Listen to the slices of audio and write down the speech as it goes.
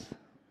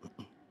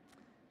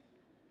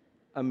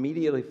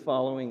immediately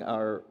following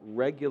our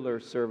regular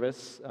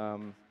service,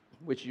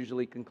 which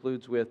usually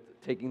concludes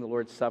with taking the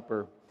Lord's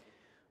Supper,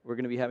 we're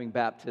going to be having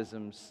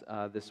baptisms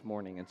this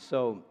morning. And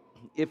so,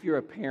 if you're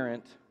a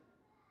parent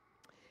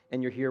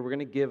and you're here, we're going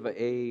to give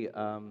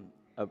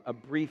a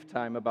brief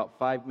time, about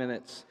 5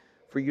 minutes,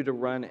 for you to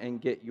run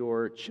and get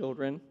your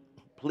children.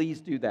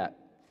 Please do that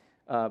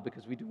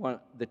because we do want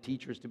the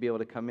teachers to be able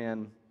to come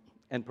in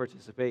and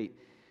participate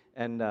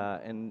and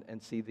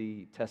see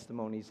the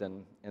testimonies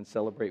and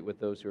celebrate with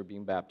those who are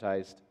being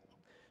baptized.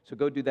 So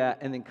go do that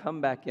and then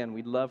come back in.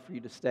 We'd love for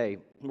you to stay.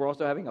 We're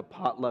also having a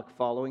potluck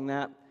following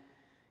that.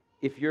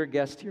 If you're a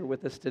guest here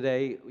with us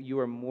today, you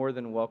are more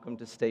than welcome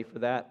to stay for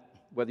that.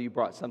 Whether you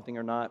brought something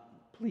or not,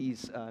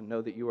 please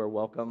know that you are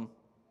welcome.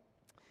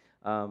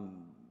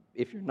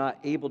 If you're not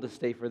able to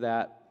stay for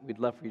that, we'd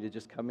love for you to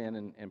just come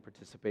in and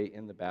participate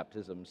in the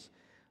baptisms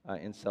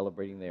and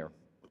celebrating there.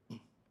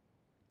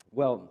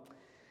 Well,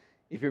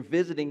 if you're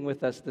visiting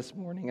with us this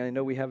morning, I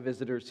know we have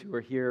visitors who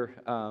are here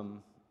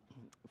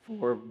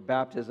for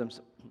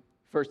baptisms.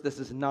 First, this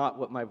is not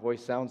what my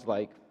voice sounds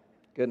like.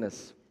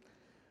 Goodness.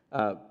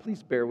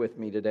 Please bear with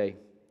me today.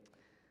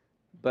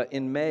 But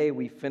in May,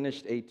 we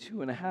finished a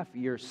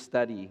 2.5-year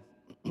study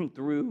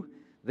through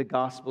the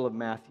Gospel of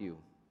Matthew.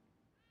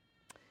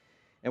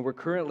 And we're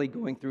currently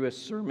going through a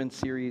sermon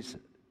series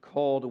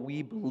called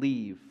We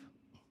Believe,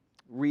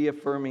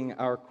 reaffirming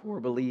our core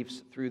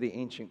beliefs through the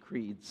ancient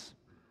creeds.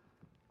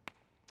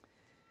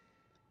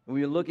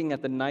 We've been looking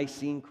at the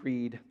Nicene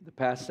Creed the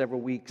past several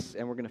weeks,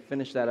 and we're going to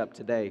finish that up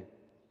today.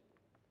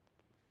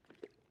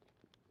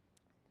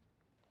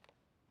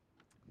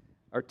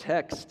 Our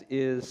text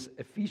is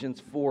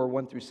Ephesians 4,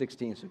 1 through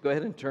 16. So go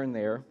ahead and turn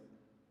there.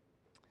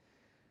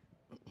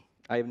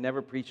 I have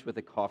never preached with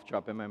a cough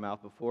drop in my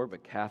mouth before,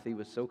 but Kathy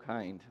was so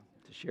kind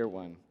to share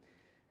one.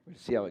 We'll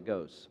see how it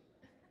goes.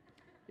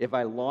 If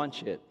I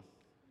launch it,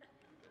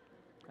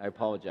 I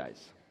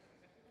apologize.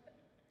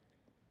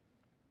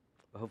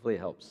 But hopefully it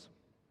helps.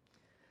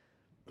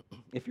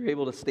 If you're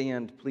able to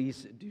stand,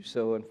 please do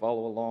so and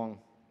follow along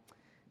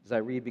as I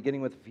read,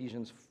 beginning with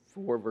Ephesians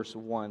 4, verse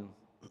 1.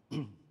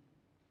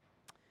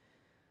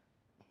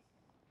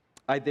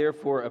 I,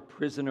 therefore, a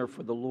prisoner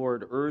for the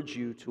Lord, urge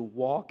you to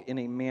walk in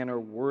a manner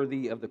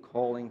worthy of the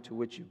calling to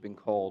which you've been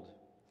called,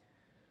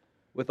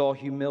 with all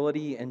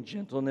humility and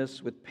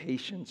gentleness, with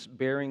patience,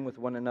 bearing with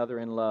one another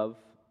in love,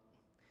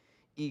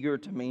 eager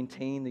to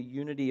maintain the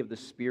unity of the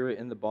Spirit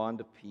in the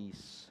bond of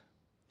peace.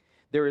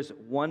 There is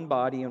one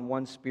body and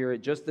one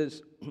Spirit, just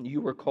as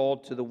you were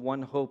called to the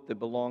one hope that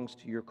belongs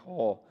to your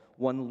call,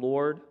 one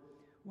Lord,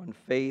 one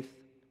faith,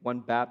 one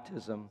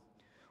baptism,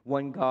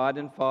 one God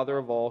and Father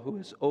of all, who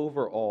is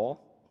over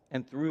all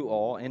and through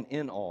all and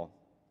in all.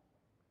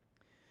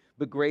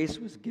 But grace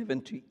was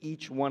given to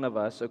each one of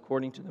us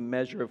according to the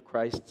measure of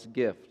Christ's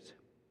gift.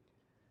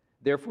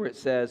 Therefore it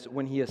says,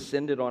 when he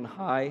ascended on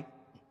high,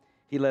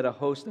 he led a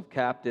host of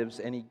captives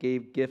and he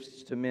gave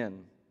gifts to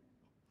men.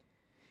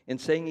 In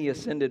saying he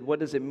ascended, what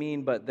does it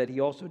mean but that he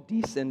also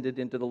descended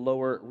into the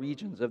lower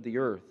regions of the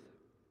earth?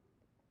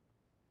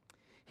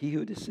 He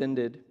who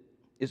descended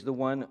is the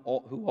one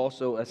who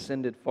also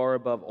ascended far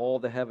above all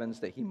the heavens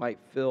that he might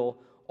fill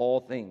all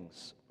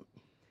things.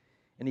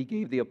 And he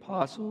gave the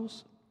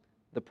apostles,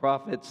 the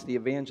prophets, the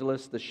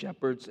evangelists, the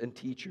shepherds, and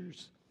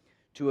teachers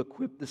to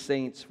equip the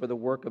saints for the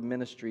work of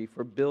ministry,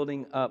 for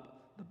building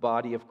up the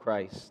body of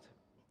Christ,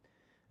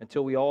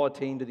 until we all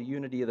attain to the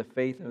unity of the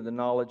faith and of the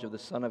knowledge of the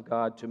Son of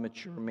God, to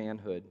mature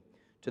manhood,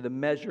 to the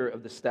measure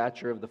of the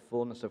stature of the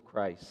fullness of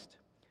Christ,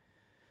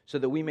 so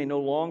that we may no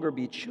longer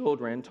be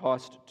children,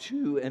 tossed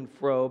to and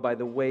fro by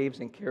the waves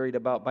and carried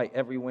about by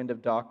every wind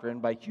of doctrine,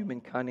 by human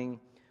cunning,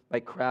 by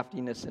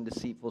craftiness and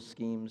deceitful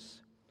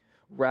schemes.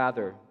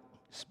 Rather,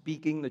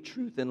 speaking the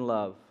truth in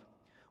love,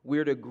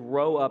 we're to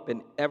grow up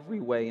in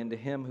every way into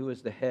Him who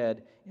is the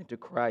head, into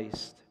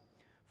Christ,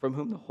 from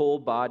whom the whole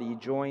body,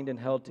 joined and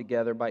held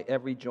together by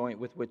every joint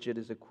with which it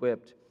is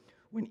equipped,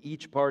 when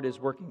each part is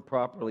working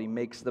properly,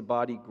 makes the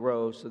body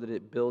grow so that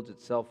it builds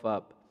itself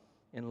up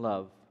in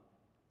love.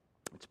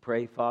 Let's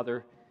pray.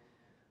 Father,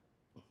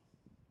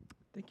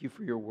 thank you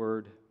for your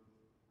word.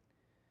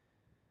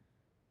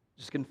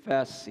 Just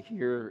confess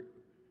here,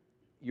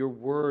 your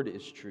word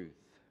is truth.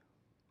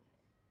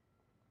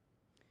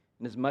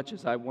 And as much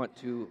as I want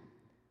to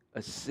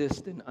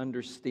assist in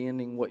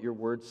understanding what your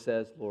word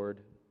says, Lord,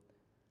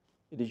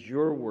 it is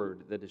your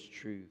word that is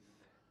truth.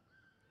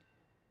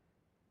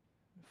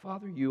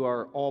 Father, you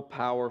are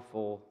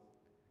all-powerful.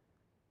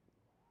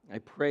 I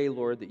pray,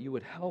 Lord, that you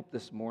would help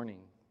this morning.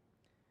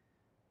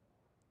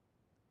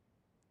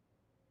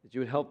 That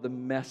you would help the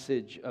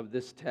message of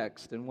this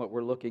text and what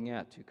we're looking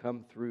at to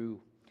come through.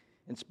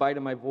 In spite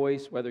of my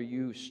voice, whether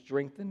you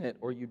strengthen it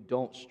or you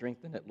don't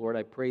strengthen it, Lord,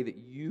 I pray that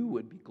you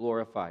would be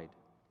glorified.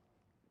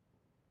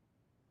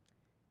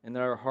 And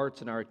that our hearts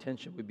and our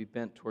attention would be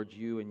bent towards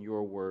you and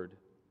your word.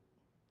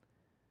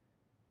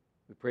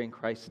 We pray in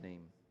Christ's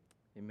name.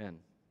 Amen.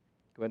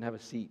 Go ahead and have a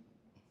seat.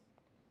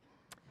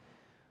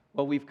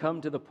 Well, we've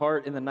come to the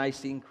part in the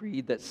Nicene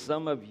Creed that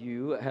some of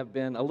you have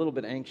been a little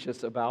bit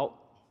anxious about,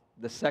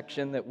 The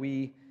section that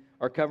we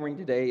are covering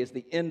today is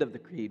the end of the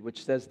creed,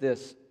 which says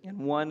this: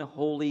 in one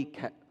holy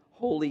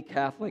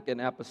Catholic and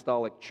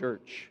Apostolic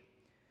Church,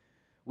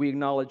 we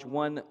acknowledge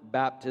one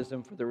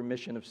baptism for the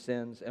remission of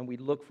sins, and we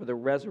look for the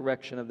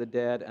resurrection of the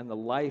dead and the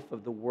life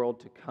of the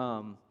world to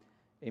come.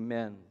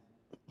 Amen.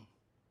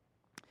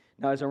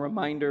 Now, as a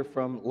reminder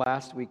from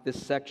last week, this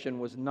section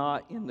was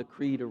not in the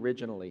creed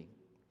originally.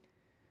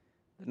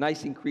 The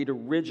Nicene Creed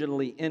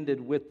originally ended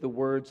with the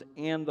words,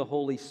 "and the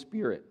Holy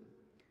Spirit."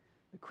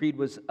 The creed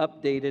was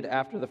updated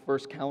after the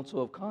First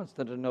Council of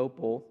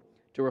Constantinople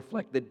to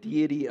reflect the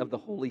deity of the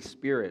Holy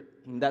Spirit,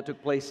 and that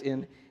took place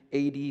in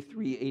AD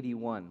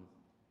 381.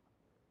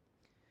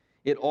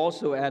 It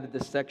also added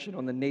this section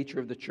on the nature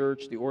of the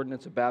church, the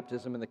ordinance of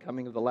baptism, and the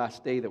coming of the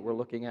last day that we're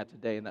looking at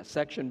today. And that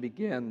section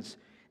begins,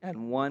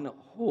 "and one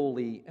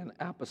holy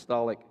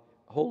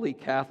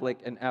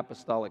Catholic and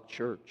Apostolic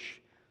Church."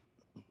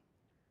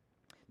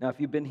 Now, if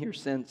you've been here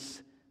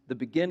since the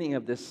beginning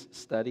of this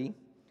study,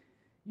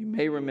 you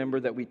may remember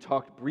that we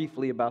talked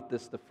briefly about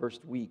this the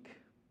first week.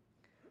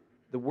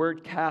 The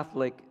word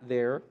Catholic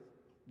there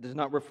does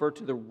not refer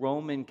to the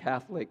Roman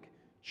Catholic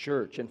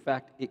Church. In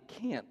fact, it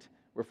can't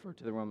refer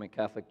to the Roman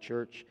Catholic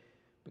Church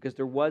because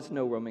there was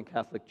no Roman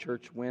Catholic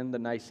Church when the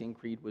Nicene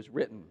Creed was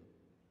written.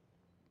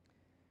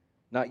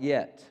 Not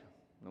yet,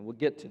 and we'll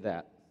get to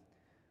that.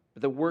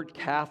 But the word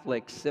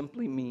Catholic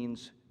simply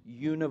means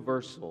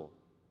universal.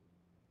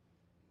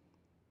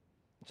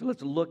 So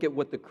let's look at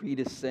what the creed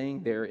is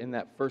saying there in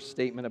that first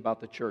statement about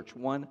the church.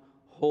 One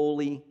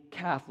holy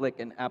Catholic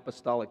and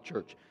Apostolic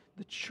Church.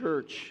 The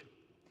church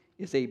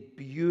is a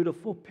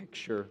beautiful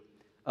picture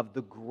of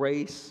the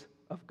grace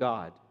of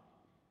God.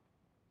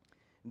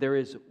 There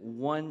is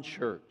one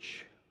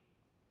church.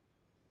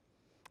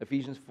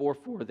 Ephesians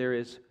 4:4, there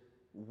is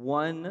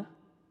one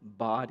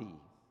body,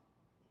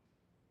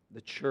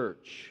 the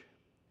church.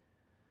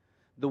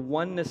 The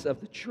oneness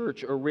of the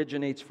church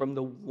originates from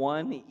the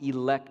one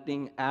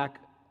electing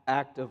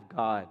act of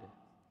God.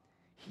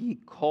 He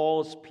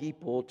calls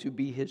people to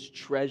be His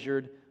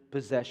treasured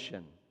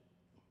possession.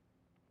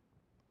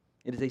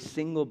 It is a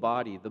single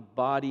body, the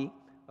body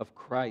of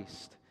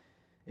Christ.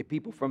 A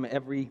people from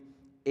every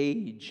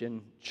age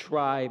and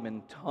tribe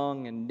and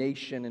tongue and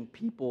nation and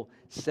people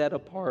set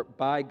apart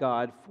by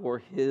God for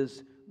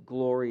His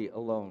glory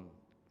alone.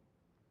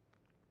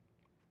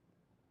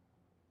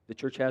 The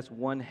church has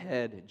one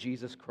head,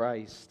 Jesus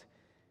Christ,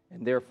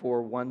 and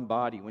therefore one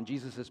body. When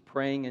Jesus is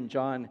praying in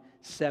John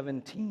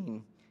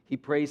 17, He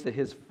prays that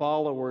His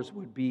followers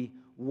would be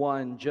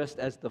one, just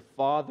as the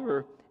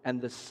Father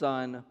and the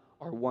Son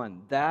are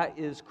one. That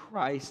is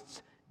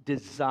Christ's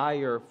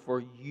desire for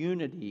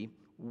unity,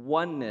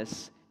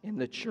 oneness in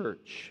the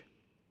church.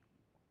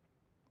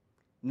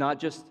 Not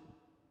just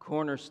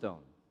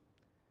Cornerstone,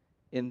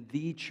 in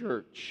the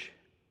church.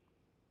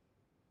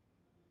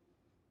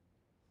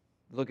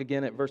 Look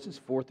again at verses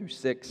 4 through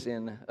 6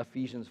 in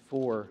Ephesians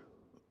 4.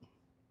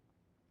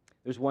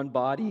 There's one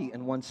body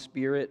and one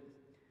Spirit,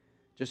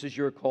 just as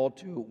you're called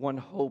to one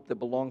hope that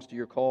belongs to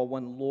your call,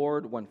 one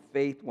Lord, one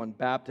faith, one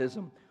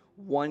baptism,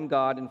 one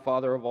God and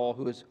Father of all,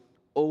 who is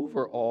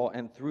over all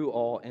and through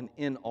all and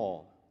in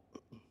all.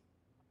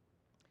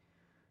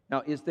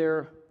 Now, is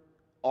there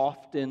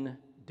often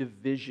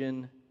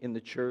division in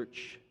the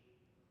church?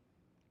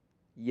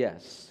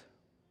 Yes,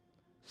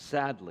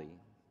 sadly,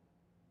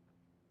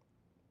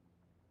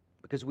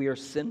 because we are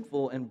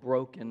sinful and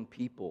broken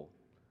people.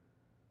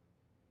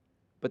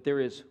 But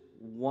there is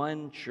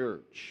one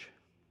church,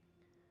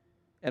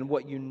 and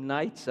what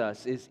unites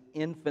us is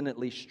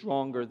infinitely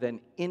stronger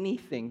than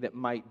anything that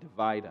might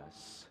divide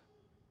us.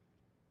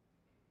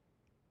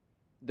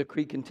 The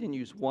creed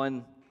continues,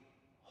 one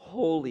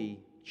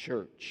holy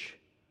church.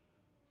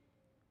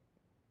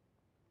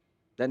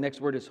 That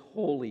next word is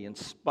holy. In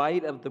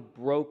spite of the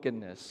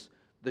brokenness,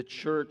 the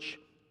church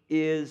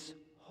is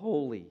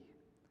holy.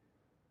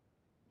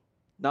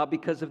 Not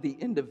because of the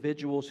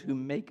individuals who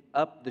make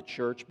up the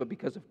church, but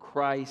because of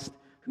Christ,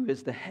 who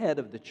is the head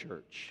of the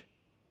church.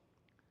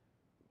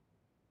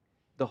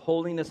 The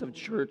holiness of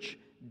church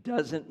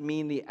doesn't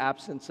mean the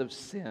absence of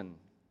sin.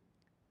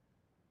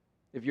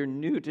 If you're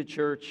new to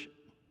church,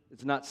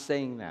 it's not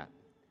saying that.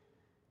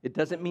 It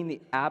doesn't mean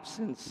the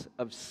absence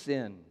of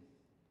sin.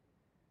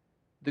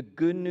 The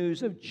good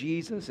news of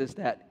Jesus is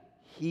that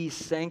He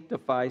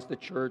sanctifies the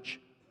church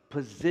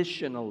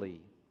positionally,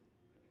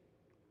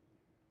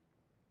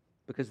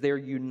 because they're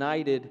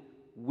united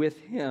with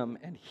Him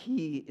and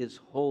He is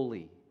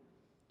holy.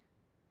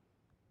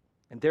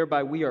 And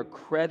thereby we are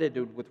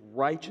credited with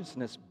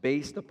righteousness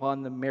based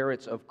upon the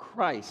merits of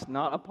Christ,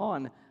 not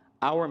upon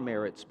our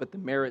merits, but the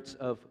merits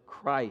of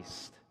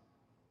Christ.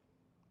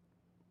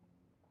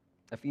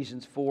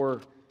 Ephesians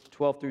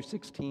 4:12 through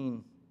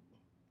 16.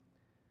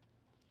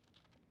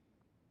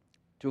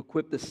 To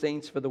equip the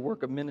saints for the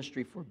work of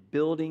ministry, for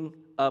building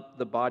up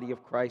the body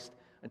of Christ,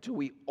 until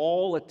we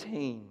all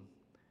attain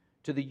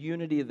to the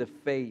unity of the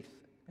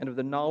faith and of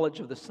the knowledge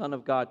of the Son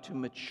of God, to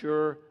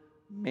mature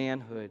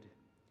manhood,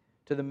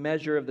 to the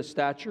measure of the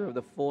stature of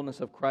the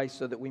fullness of Christ,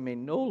 so that we may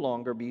no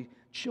longer be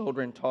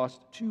children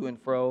tossed to and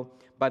fro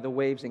by the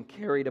waves and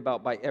carried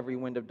about by every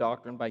wind of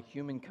doctrine, by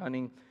human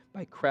cunning,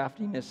 by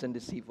craftiness and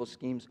deceitful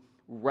schemes.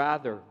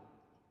 Rather,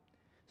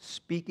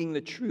 speaking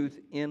the truth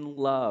in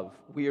love,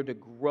 we are to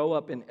grow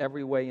up in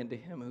every way into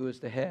Him who is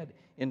the head,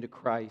 into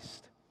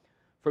Christ,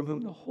 from whom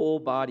the whole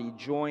body,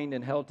 joined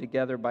and held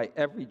together by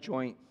every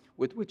joint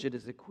with which it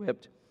is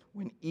equipped,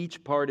 when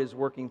each part is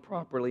working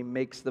properly,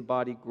 makes the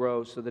body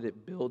grow so that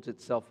it builds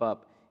itself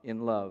up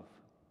in love.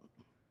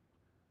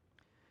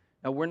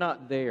 Now, we're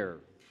not there.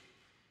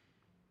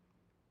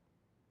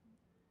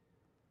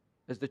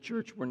 As the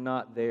church, we're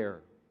not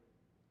there.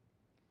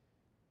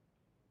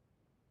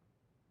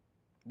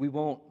 We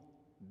won't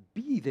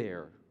be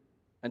there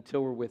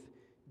until we're with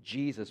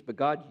Jesus. But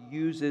God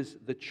uses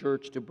the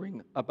church to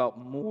bring about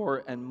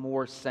more and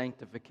more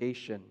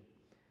sanctification.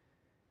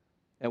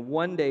 And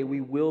one day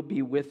we will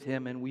be with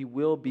Him and we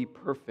will be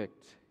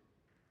perfect.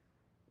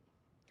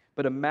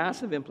 But a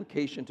massive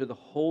implication to the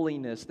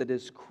holiness that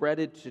is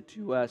credited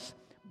to us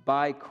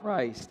by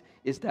Christ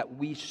is that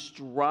we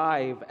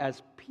strive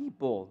as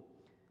people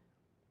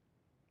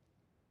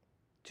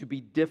to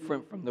be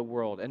different from the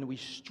world. And we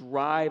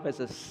strive as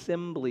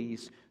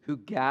assemblies who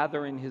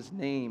gather in His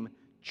name,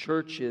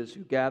 churches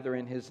who gather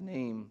in His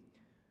name,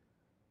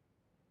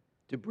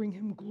 to bring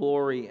Him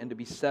glory and to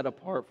be set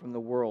apart from the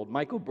world.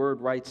 Michael Bird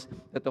writes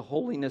that the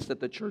holiness that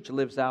the church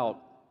lives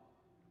out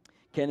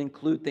can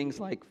include things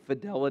like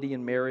fidelity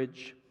in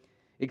marriage,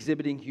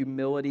 exhibiting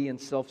humility and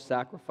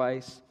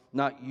self-sacrifice,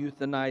 not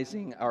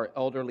euthanizing our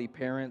elderly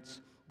parents,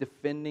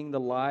 defending the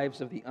lives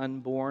of the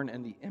unborn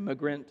and the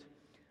immigrant,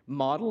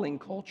 modeling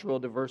cultural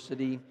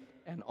diversity,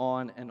 and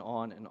on and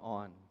on and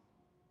on.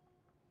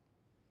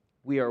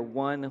 We are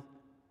one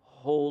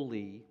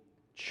holy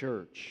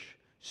church,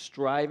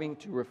 striving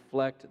to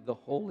reflect the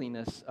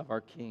holiness of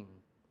our King.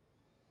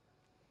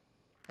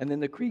 And then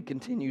the creed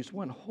continues,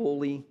 one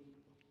holy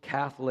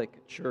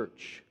Catholic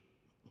church.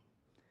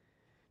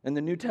 In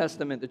the New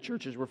Testament, the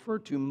church is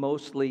referred to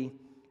mostly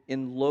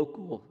in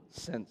local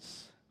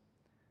sense.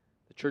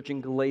 The church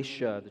in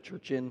Galatia, the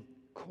church in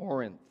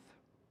Corinth.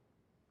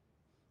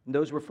 And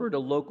those refer to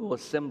local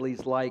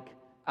assemblies like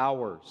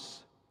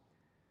ours.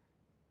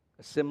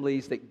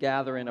 Assemblies that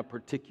gather in a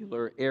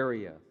particular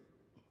area.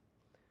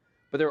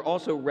 But there are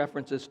also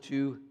references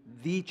to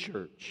the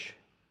church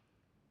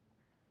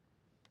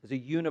as a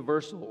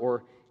universal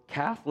or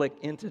Catholic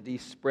entity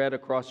spread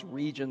across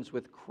regions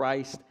with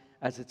Christ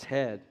as its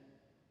head.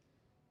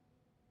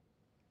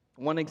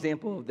 One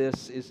example of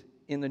this is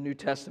in the New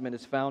Testament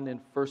is found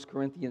in 1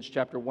 Corinthians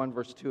chapter 1,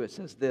 verse 2. It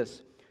says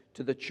this,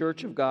 to the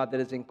church of God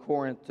that is in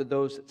Corinth, to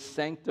those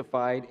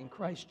sanctified in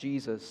Christ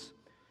Jesus,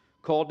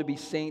 called to be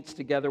saints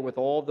together with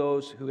all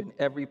those who in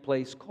every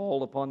place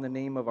call upon the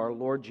name of our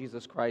Lord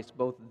Jesus Christ,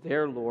 both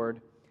their Lord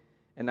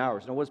and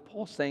ours. Now, what's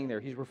Paul saying there?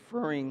 He's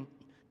referring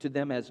to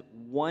them as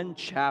one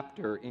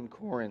chapter in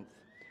Corinth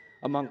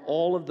among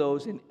all of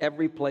those in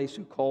every place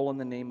who call on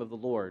the name of the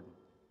Lord.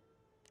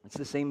 It's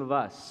the same of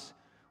us.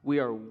 We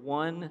are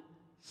one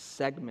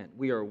segment.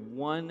 We are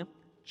one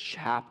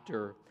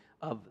chapter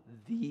of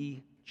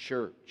the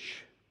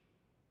church.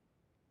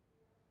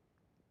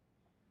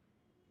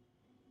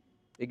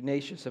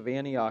 Ignatius of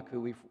Antioch, who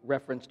we've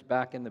referenced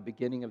back in the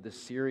beginning of the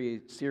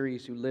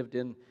series, who lived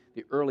in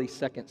the early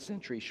 2nd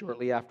century,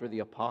 shortly after the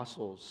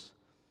apostles,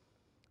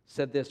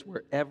 said this,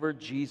 wherever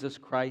Jesus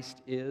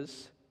Christ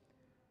is,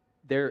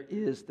 there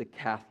is the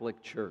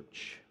Catholic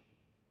Church.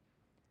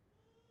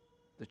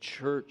 The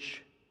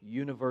church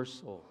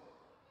universal.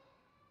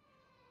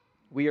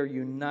 We are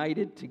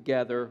united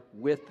together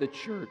with the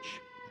church.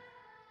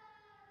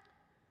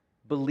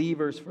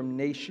 Believers from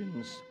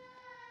nations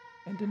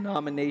and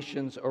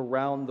denominations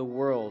around the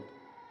world.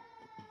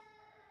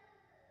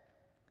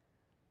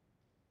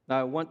 Now,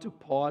 I want to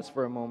pause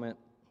for a moment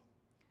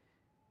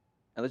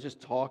and let's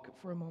just talk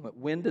for a moment.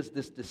 When does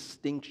this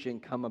distinction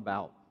come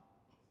about?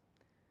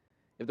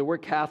 If the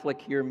word Catholic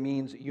here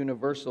means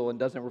universal and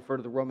doesn't refer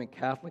to the Roman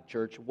Catholic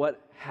Church, what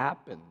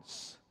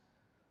happens?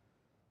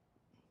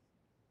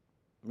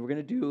 We're going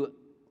to do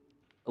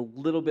a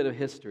little bit of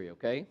history,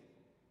 okay?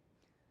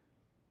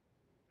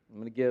 I'm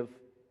going to give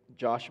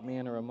Josh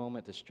Manor a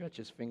moment to stretch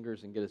his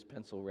fingers and get his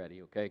pencil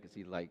ready, okay? Because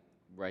he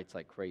writes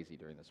like crazy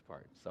during this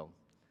part. So,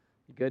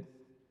 you good?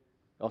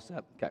 All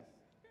set? Okay,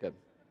 good.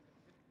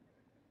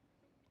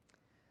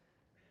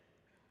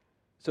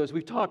 So as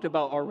we've talked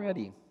about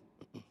already,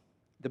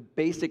 the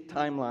basic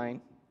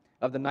timeline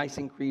of the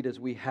Nicene Creed as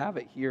we have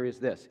it here is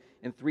this.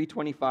 In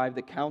 325,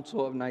 the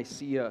Council of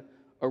Nicaea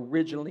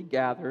originally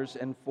gathers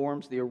and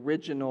forms the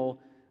original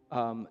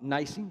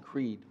Nicene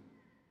Creed.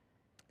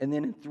 And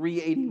then in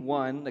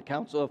 381, the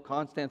Council of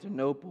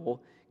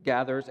Constantinople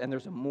gathers, and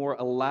there's a more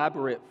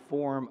elaborate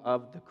form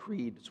of the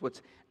creed. It's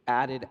what's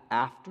added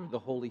after the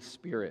Holy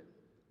Spirit.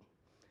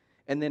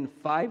 And then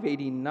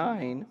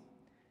 589,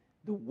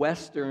 the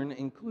Western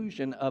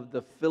inclusion of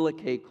the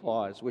Filioque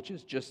Clause, which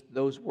is just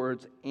those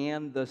words,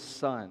 and the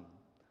Son,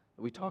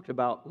 that we talked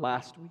about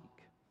last week.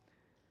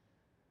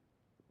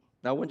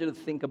 Now, I want you to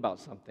think about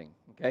something,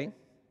 okay?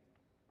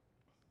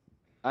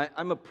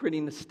 I'm a pretty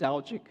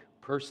nostalgic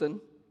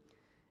person,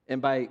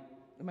 and my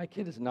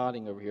kid is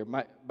nodding over here.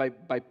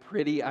 By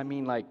pretty, I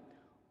mean like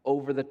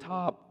over the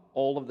top,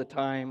 all of the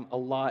time, a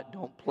lot.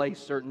 Don't play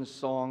certain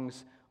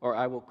songs, or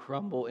I will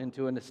crumble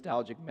into a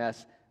nostalgic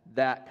mess.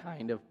 That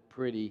kind of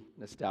pretty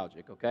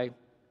nostalgic, okay?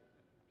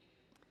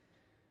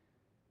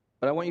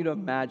 But I want you to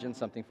imagine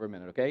something for a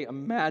minute, okay?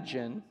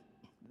 Imagine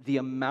the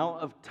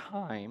amount of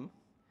time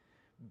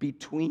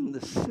between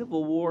the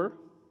Civil War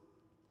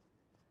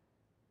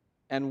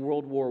and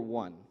World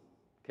War I,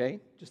 okay?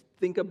 Just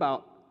think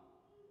about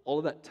all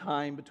of that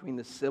time between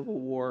the Civil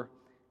War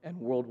and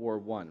World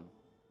War I.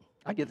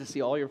 I get to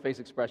see all your face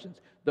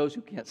expressions, those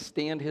who can't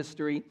stand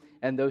history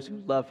and those who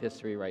love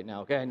history right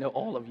now, okay? I know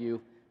all of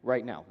you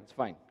right now. That's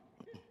fine.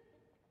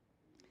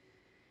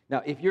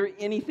 Now, if you're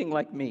anything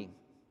like me,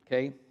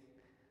 okay,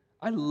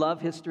 I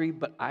love history,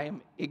 but I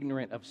am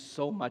ignorant of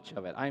so much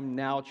of it. I'm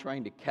now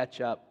trying to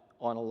catch up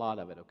on a lot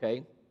of it,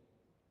 okay?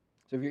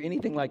 So if you're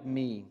anything like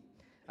me,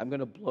 I'm going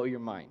to blow your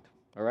mind,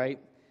 all right?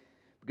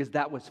 Because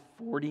that was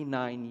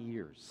 49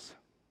 years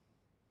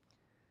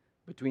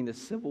between the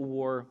Civil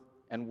War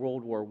and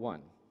World War I.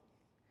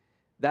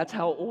 That's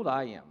how old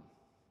I am,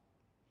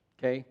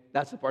 okay?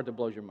 That's the part that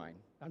blows your mind.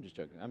 I'm just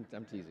joking.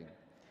 I'm teasing.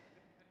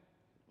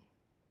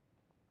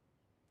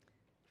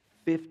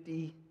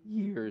 50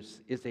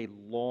 years is a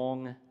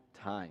long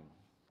time.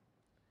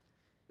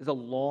 It's a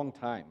long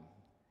time.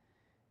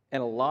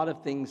 And a lot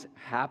of things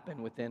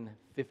happen within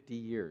 50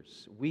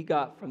 years. We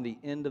got from the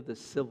end of the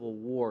Civil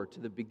War to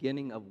the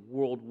beginning of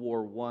World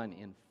War I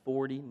in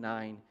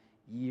 49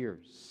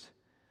 years.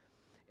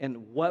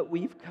 And what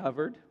we've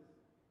covered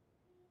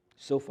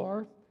so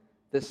far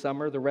this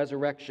summer, the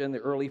resurrection, the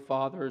early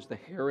fathers, the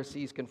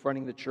heresies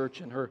confronting the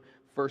church in her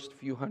first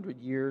few hundred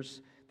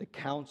years, the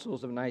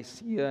councils of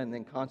Nicaea and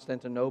then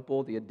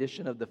Constantinople, the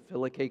addition of the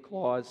Filioque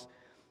Clause,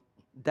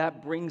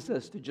 that brings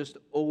us to just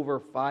over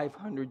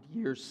 500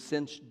 years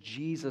since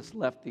Jesus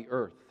left the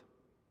earth.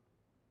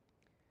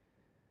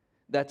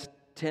 That's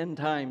 10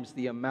 times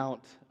the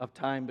amount of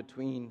time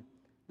between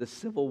the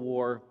Civil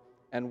War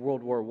and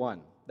World War I.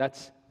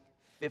 That's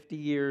 50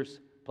 years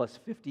plus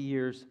 50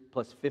 years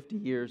plus 50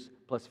 years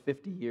plus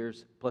 50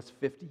 years plus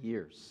 50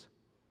 years.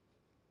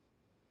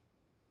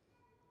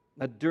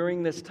 Now,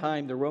 during this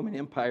time, the Roman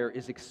Empire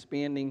is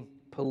expanding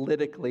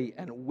politically,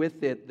 and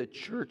with it, the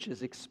church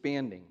is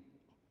expanding.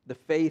 The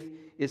faith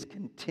is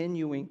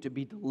continuing to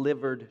be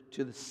delivered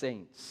to the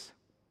saints.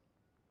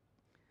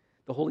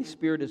 The Holy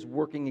Spirit is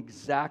working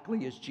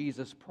exactly as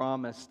Jesus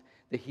promised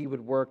that he would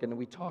work, and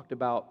we talked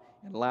about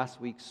in last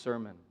week's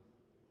sermon.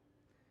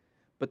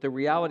 But the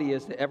reality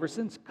is that ever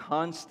since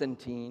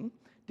Constantine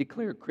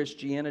declared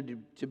Christianity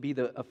to be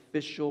the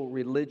official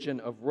religion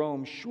of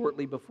Rome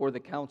shortly before the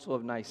Council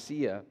of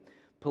Nicaea,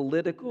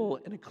 political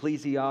and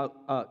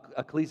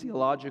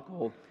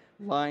ecclesiological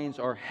lines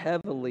are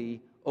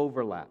heavily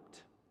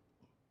overlapped,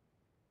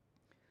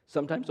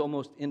 sometimes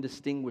almost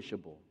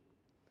indistinguishable.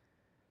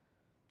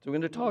 So we're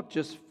going to talk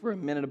just for a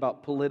minute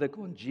about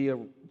political and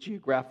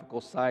geographical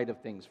side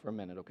of things for a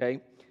minute,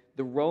 okay?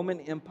 The Roman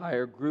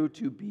Empire grew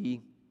to be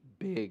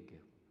big,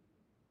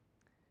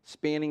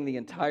 spanning the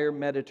entire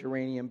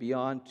Mediterranean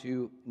beyond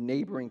to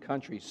neighboring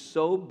countries,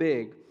 so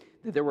big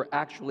that there were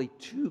actually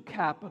two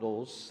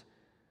capitals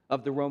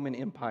of the Roman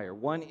Empire,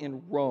 one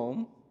in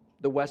Rome,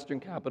 the western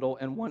capital,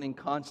 and one in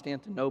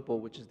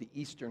Constantinople, which is the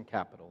eastern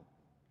capital.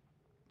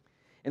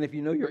 And if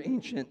you know your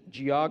ancient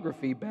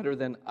geography better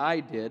than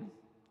I did,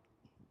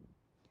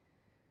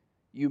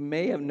 you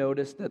may have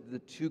noticed that the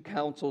two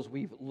councils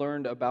we've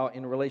learned about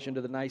in relation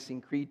to the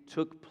Nicene Creed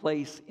took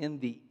place in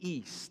the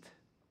east.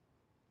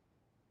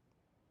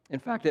 In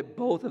fact, at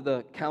both of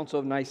the Council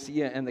of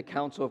Nicaea and the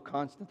Council of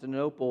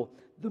Constantinople,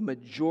 the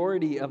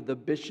majority of the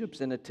bishops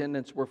in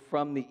attendance were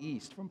from the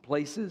east, from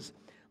places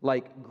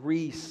like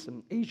Greece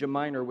and Asia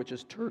Minor, which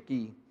is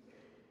Turkey,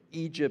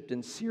 Egypt,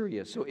 and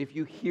Syria. So if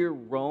you hear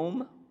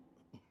Rome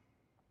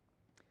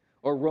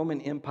or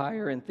Roman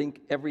Empire and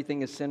think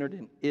everything is centered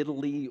in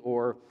Italy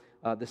or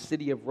the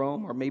city of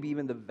Rome or maybe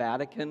even the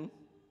Vatican,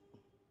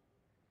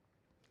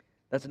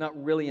 that's not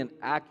really an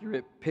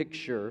accurate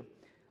picture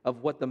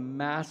of what the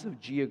massive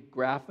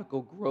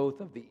geographical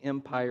growth of the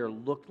empire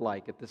looked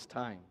like at this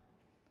time,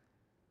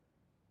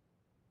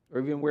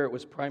 or even where it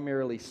was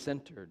primarily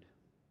centered.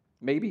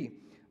 Maybe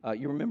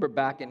you remember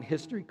back in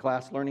history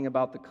class learning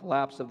about the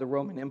collapse of the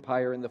Roman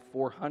Empire in the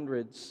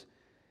 400s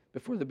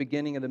before the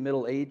beginning of the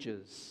Middle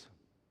Ages.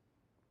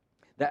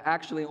 That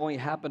actually only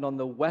happened on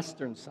the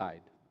western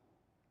side.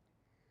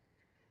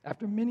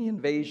 After many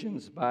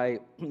invasions by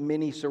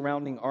many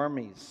surrounding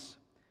armies,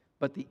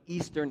 but the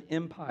Eastern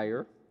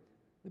Empire,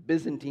 the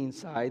Byzantine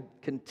side,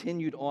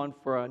 continued on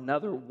for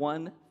another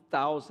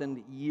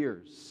 1,000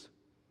 years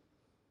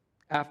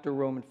after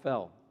Rome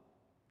fell.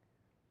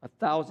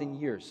 1,000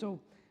 years. So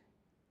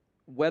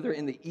whether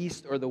in the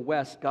east or the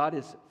west, God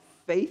is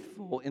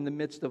faithful in the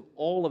midst of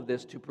all of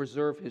this to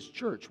preserve his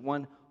church,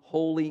 one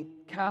holy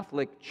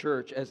Catholic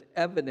church, as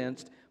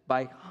evidenced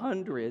by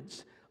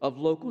hundreds of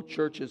local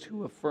churches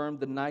who affirmed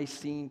the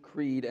Nicene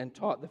Creed and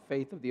taught the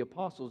faith of the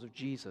apostles of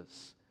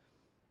Jesus.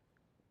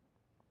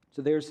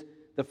 So there's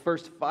the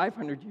first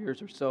 500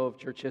 years or so of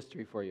church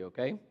history for you,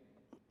 okay?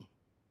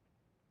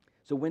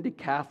 So when did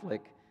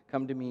Catholic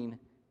come to mean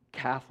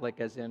Catholic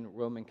as in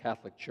Roman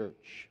Catholic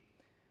Church?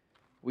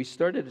 We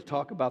started to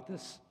talk about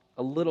this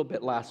a little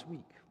bit last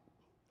week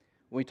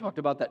when we talked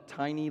about that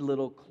tiny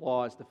little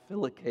clause, the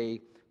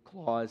Filioque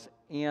clause,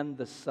 and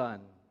the Son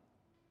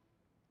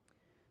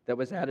that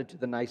was added to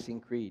the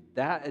Nicene Creed.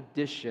 That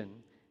addition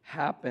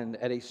happened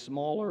at a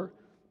smaller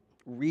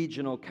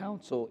regional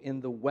council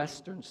in the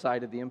western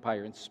side of the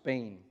empire in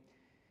Spain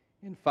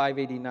in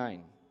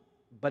 589.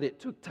 But it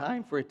took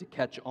time for it to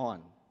catch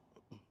on,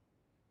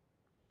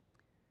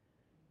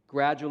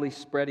 gradually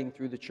spreading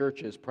through the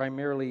churches,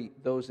 primarily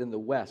those in the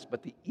west.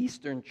 But the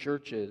eastern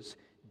churches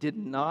did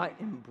not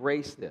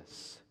embrace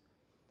this.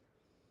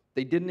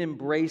 They didn't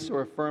embrace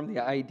or affirm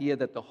the idea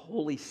that the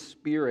Holy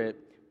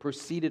Spirit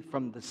proceeded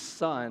from the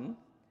Son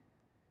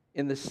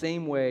in the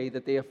same way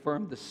that they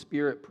affirmed the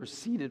Spirit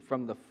proceeded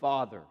from the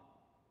Father.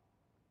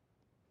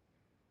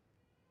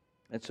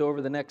 And so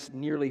over the next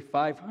nearly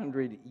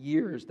 500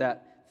 years,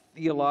 that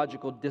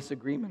theological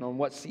disagreement on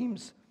what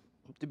seems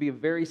to be a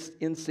very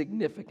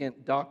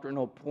insignificant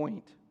doctrinal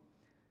point,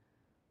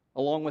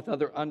 along with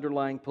other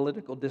underlying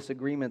political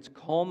disagreements,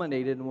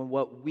 culminated in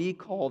what we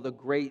call the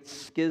Great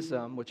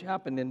Schism, which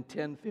happened in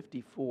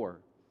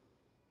 1054.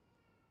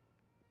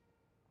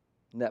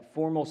 And that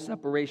formal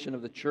separation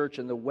of the church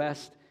in the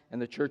West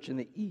and the church in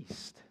the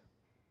East.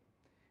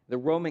 The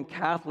Roman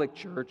Catholic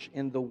Church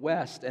in the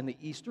West and the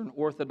Eastern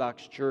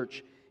Orthodox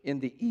Church in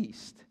the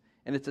East.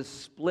 And it's a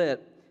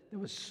split that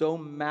was so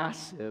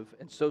massive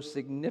and so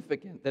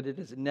significant that it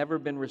has never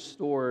been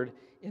restored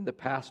in the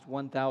past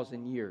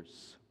 1,000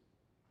 years.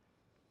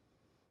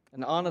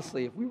 And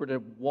honestly, if we were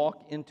to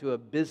walk into a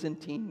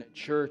Byzantine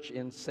church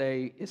in,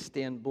 say,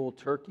 Istanbul,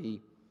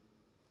 Turkey,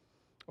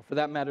 or for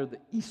that matter, the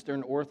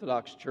Eastern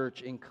Orthodox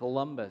Church in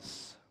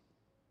Columbus,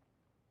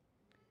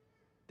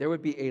 there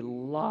would be a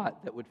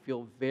lot that would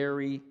feel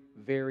very,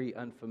 very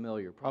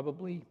unfamiliar,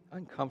 probably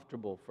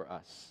uncomfortable for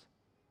us.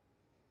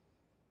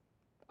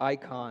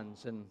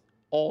 Icons and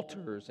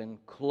altars and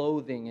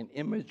clothing and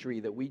imagery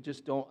that we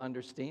just don't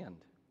understand.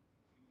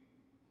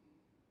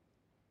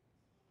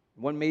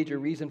 One major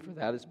reason for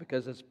that is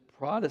because as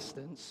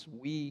Protestants,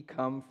 we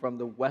come from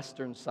the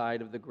western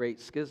side of the Great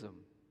Schism.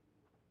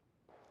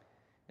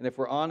 And if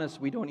we're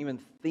honest, we don't even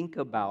think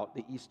about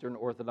the Eastern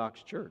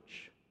Orthodox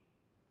Church.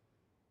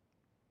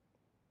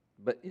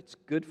 But it's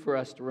good for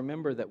us to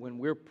remember that when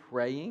we're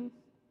praying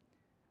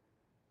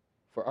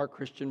for our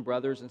Christian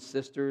brothers and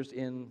sisters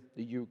in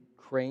the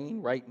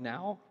Ukraine right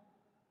now,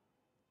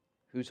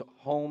 whose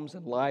homes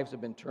and lives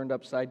have been turned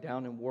upside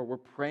down in war, we're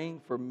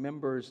praying for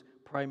members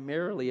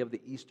primarily of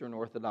the Eastern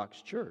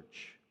Orthodox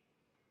Church.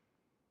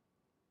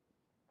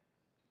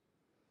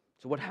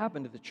 So what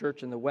happened to the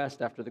church in the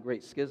West after the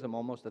Great Schism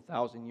almost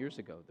 1,000 years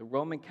ago? The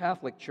Roman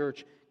Catholic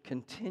Church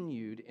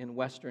continued in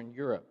Western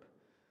Europe,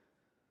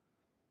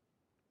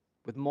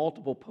 with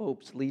multiple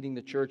popes leading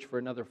the church for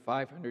another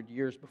 500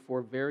 years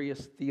before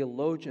various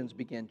theologians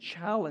began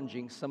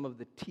challenging some of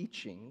the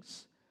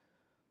teachings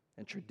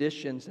and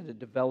traditions that had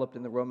developed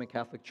in the Roman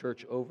Catholic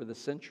Church over the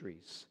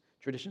centuries.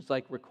 Traditions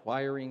like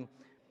requiring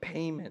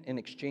payment in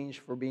exchange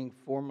for being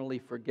formally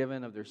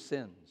forgiven of their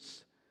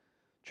sins.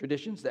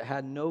 Traditions that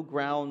had no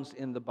grounds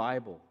in the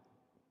Bible,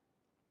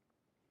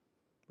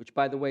 which,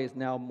 by the way, is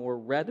now more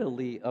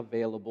readily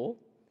available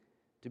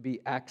to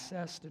be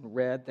accessed and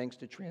read thanks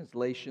to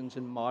translations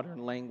in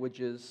modern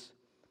languages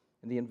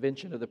and the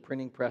invention of the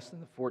printing press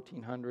in the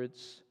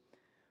 1400s.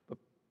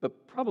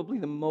 But probably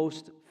the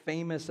most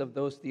famous of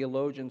those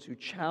theologians who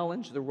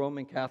challenged the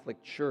Roman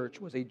Catholic Church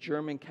was a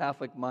German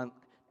Catholic monk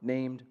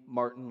named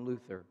Martin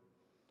Luther,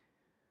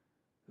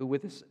 who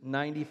with his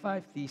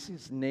 95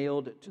 Theses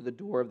nailed to the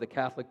door of the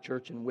Catholic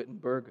Church in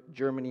Wittenberg,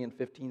 Germany in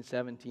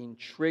 1517,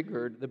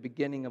 triggered the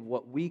beginning of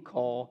what we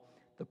call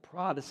the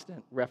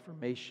Protestant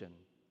Reformation.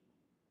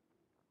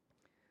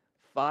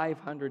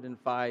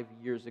 505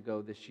 years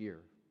ago this year.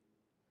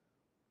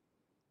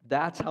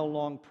 That's how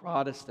long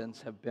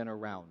Protestants have been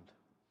around.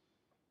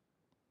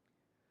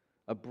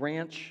 A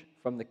branch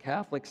from the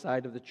Catholic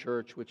side of the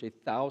church, which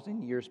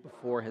 1,000 years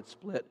before had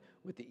split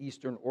with the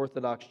Eastern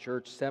Orthodox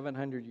Church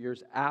 700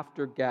 years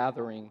after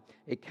gathering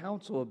a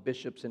council of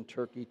bishops in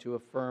Turkey to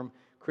affirm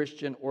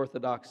Christian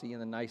orthodoxy in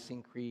the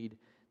Nicene Creed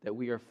that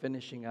we are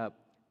finishing up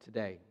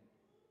today.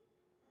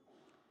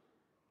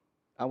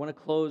 I want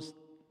to close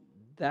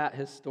that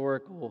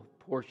historical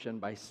portion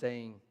by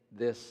saying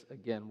this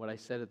again, what I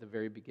said at the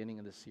very beginning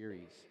of the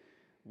series.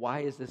 Why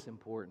is this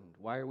important?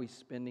 Why are we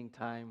spending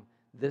time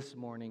this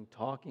morning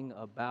talking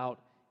about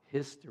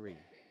history?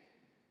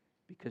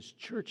 Because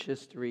church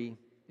history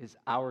is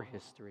our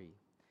history.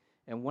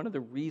 And one of the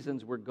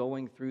reasons we're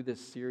going through this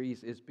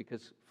series is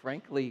because,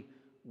 frankly,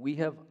 we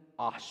have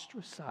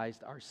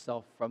ostracized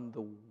ourselves from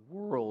the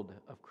world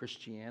of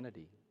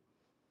Christianity.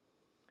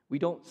 We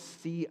don't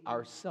see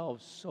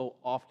ourselves so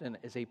often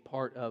as a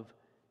part of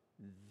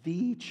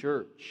the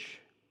church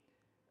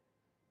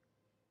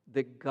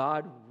that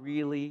God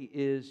really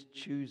is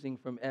choosing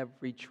from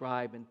every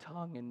tribe and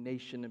tongue and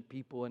nation and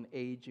people and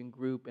age and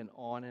group and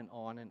on and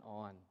on and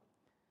on.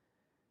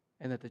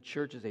 And that the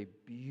church is a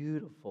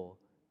beautiful,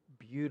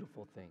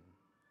 beautiful thing.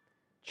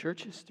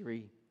 Church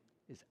history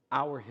is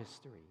our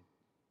history.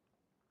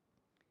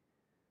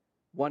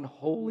 One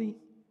holy,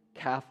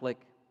 Catholic,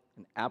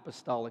 and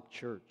apostolic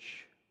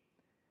church.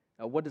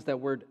 Now, what does that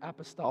word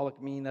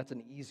apostolic mean? That's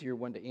an easier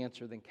one to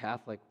answer than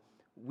Catholic.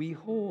 We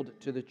hold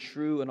to the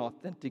true and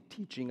authentic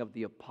teaching of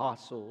the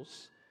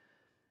apostles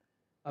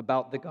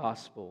about the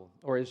gospel.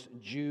 Or as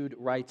Jude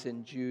writes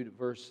in Jude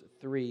verse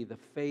 3, the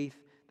faith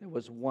that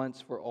was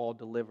once for all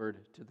delivered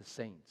to the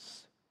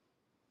saints.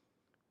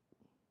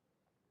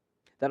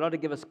 That ought to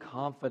give us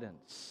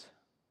confidence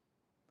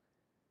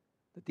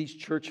that these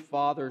church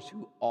fathers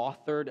who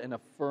authored and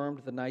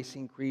affirmed the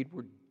Nicene Creed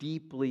were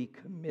deeply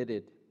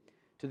committed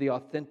to the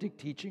authentic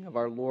teaching of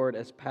our Lord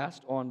as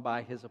passed on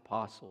by his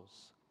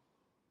apostles.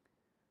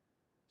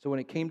 So when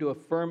it came to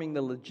affirming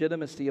the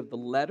legitimacy of the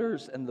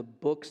letters and the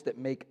books that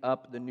make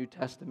up the New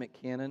Testament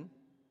canon,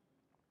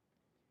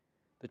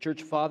 the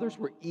church fathers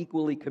were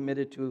equally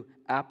committed to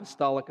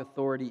apostolic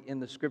authority in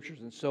the Scriptures.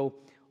 And so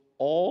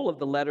all of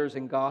the letters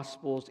and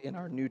gospels in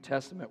our New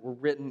Testament were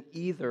written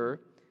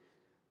either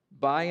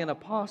by an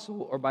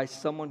apostle or by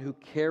someone who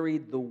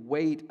carried the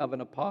weight of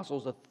an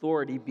apostle's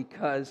authority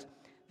because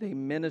they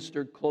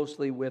ministered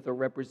closely with or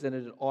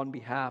represented on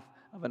behalf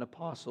of an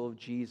apostle of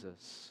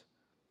Jesus.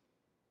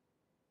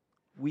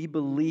 We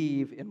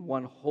believe in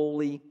one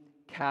holy,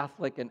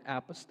 Catholic, and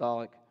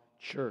apostolic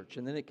church.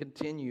 And then it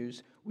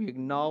continues, we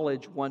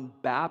acknowledge one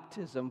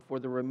baptism for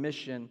the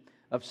remission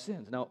of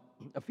sins. Now,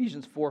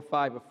 Ephesians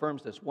 4:5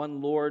 affirms this.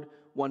 One Lord,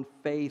 one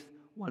faith,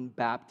 one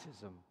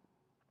baptism.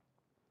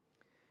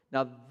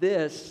 Now,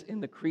 this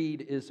in the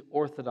creed is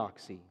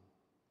orthodoxy.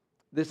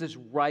 This is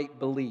right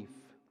belief.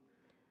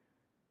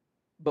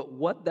 But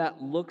what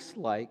that looks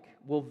like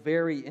will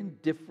vary in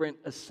different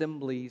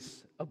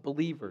assemblies of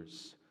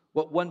believers.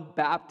 What one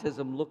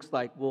baptism looks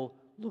like will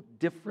look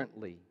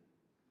differently.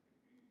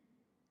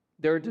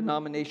 There are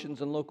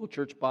denominations and local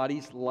church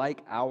bodies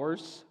like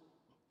ours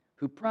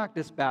who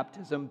practice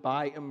baptism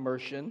by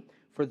immersion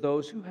for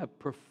those who have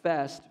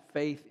professed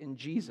faith in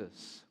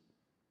Jesus.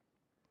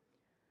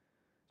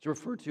 It's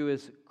referred to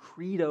as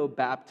credo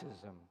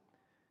baptism.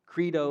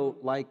 Credo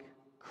like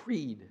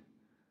creed,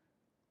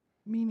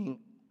 meaning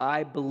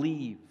I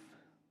believe.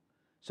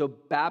 So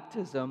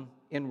baptism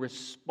in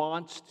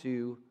response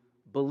to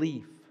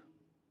belief.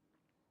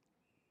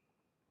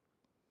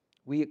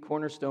 We at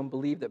Cornerstone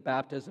believe that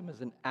baptism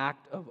is an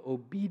act of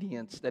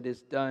obedience that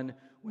is done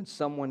when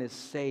someone is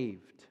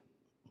saved.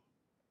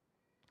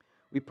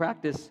 We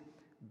practice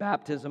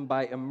baptism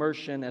by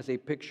immersion as a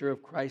picture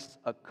of Christ's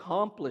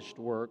accomplished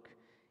work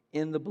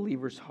in the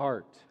believer's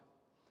heart.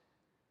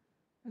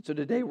 And so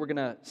today we're going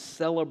to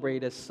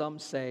celebrate, as some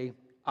say,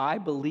 I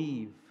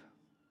believe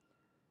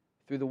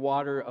through the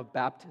water of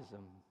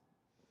baptism.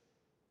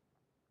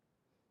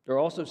 There are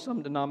also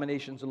some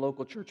denominations and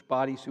local church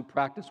bodies who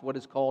practice what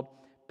is called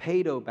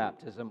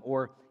paedobaptism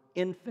or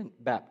infant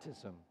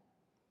baptism.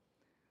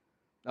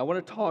 Now, I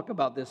want to talk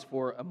about this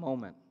for a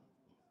moment.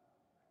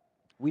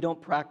 We don't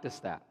practice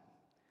that.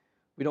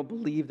 We don't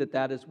believe that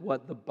that is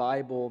what the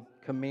Bible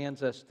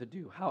commands us to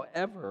do.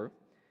 However,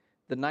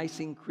 the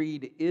Nicene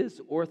Creed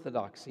is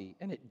orthodoxy,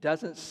 and it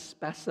doesn't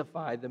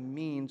specify the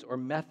means or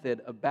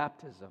method of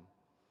baptism.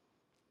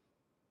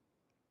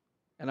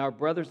 And our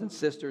brothers and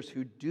sisters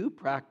who do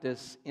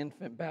practice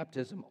infant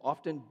baptism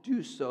often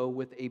do so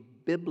with a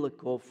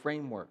biblical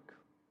framework.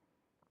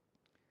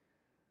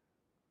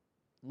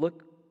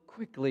 Look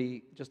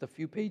quickly, just a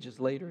few pages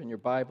later in your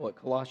Bible, at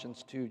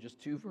Colossians 2, just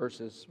two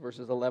verses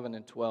 11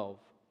 and 12.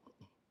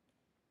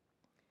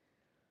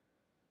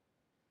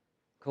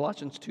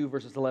 Colossians 2,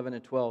 verses 11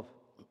 and 12.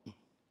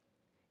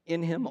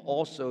 In him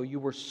also you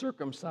were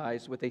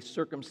circumcised with a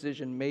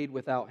circumcision made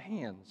without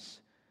hands,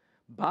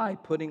 by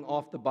putting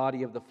off the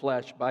body of the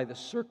flesh by the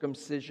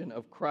circumcision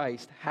of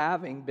Christ,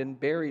 having been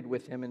buried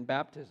with him in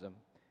baptism,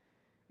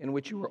 in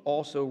which you were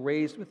also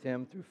raised with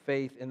him through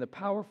faith in the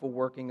powerful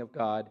working of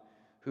God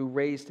who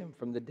raised him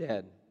from the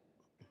dead.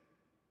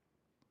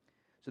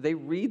 So they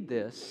read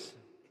this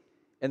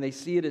and they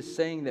see it as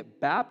saying that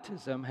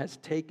baptism has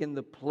taken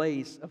the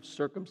place of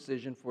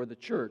circumcision for the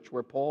church,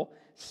 where Paul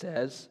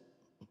says,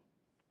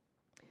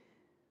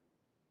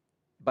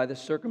 by the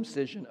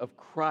circumcision of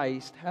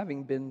Christ,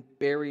 having been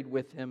buried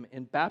with him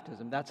in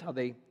baptism. That's how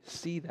they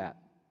see that.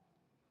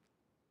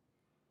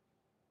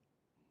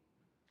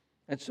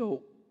 And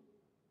so,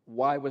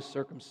 why was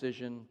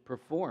circumcision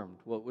performed?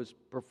 Well, it was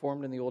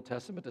performed in the Old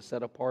Testament to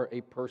set apart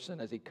a person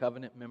as a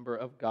covenant member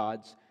of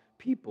God's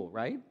people,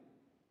 right?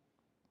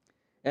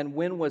 And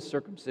when was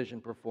circumcision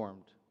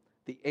performed?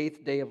 The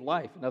 8th day of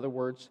life. In other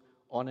words,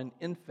 on an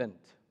infant.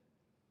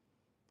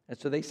 And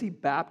so they see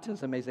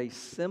baptism as a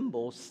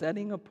symbol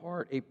setting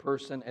apart a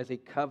person as a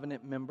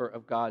covenant member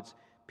of God's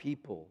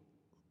people.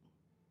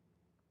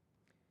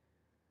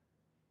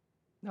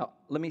 Now,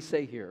 let me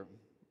say here,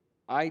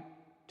 I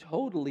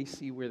totally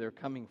see where they're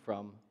coming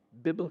from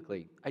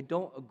biblically. I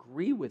don't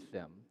agree with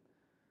them,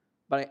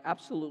 but I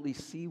absolutely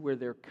see where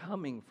they're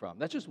coming from.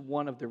 That's just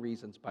one of the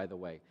reasons, by the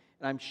way.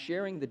 And I'm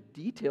sharing the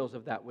details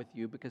of that with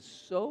you because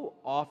so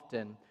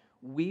often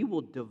we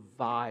will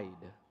divide,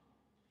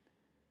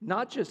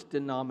 not just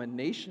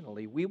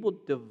denominationally, we will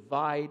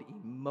divide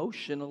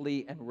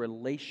emotionally and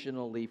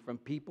relationally from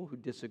people who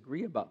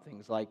disagree about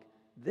things like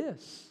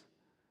this.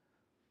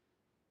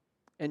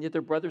 And yet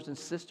they're brothers and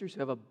sisters who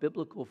have a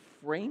biblical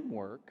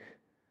framework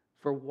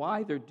for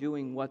why they're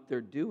doing what they're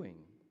doing.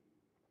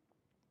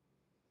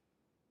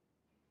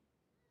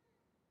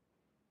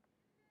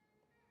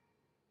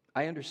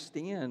 I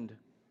understand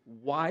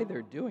why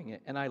they're doing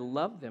it, and I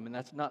love them, and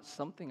that's not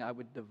something I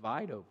would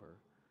divide over,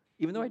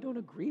 even though I don't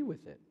agree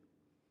with it.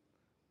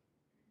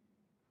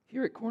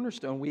 Here at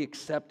Cornerstone, we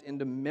accept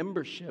into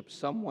membership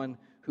someone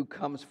who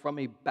comes from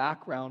a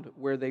background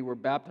where they were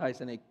baptized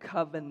in a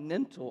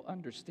covenantal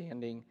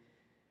understanding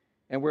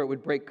and where it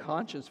would break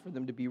conscience for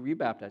them to be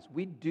rebaptized.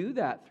 We do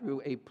that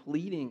through a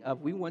pleading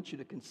of, we want you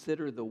to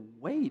consider the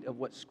weight of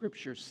what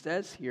Scripture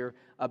says here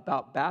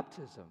about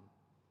baptism.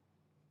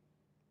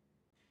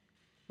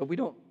 But we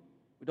don't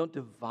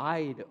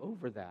divide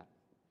over that.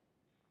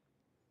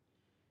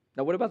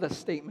 Now, what about the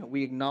statement,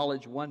 we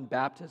acknowledge one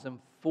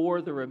baptism for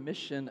the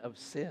remission of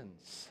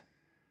sins?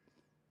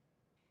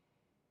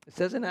 It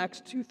says in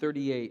Acts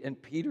 2:38,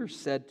 and Peter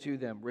said to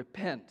them,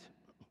 repent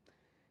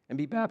and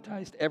be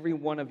baptized, every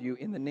one of you,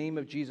 in the name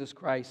of Jesus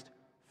Christ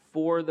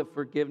for the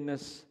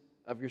forgiveness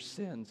of your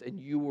sins, and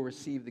you will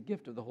receive the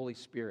gift of the Holy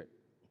Spirit.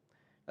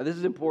 Now, this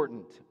is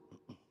important.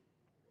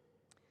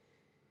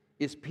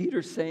 Is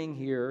Peter saying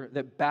here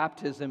that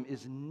baptism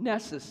is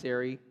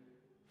necessary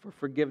for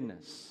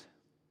forgiveness?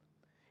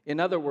 In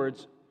other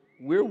words,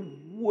 we're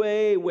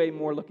way, way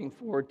more looking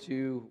forward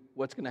to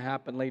what's going to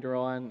happen later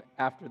on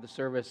after the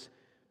service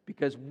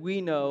because we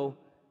know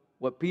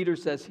what Peter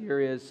says here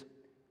is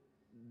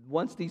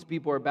once these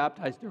people are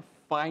baptized, they're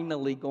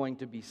finally going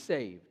to be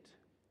saved.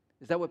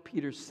 Is that what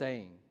Peter's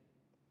saying?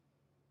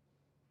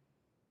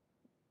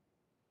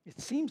 It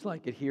seems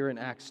like it here in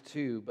Acts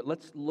 2, but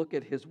let's look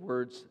at his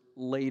words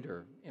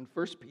later in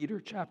 1 Peter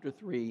chapter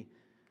 3,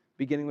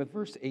 beginning with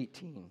verse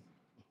 18.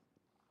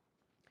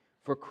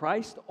 For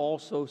Christ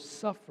also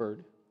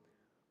suffered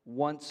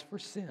once for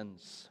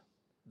sins,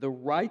 the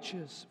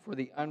righteous for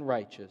the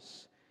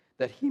unrighteous,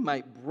 that he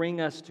might bring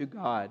us to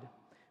God,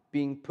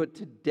 being put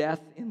to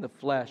death in the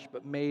flesh,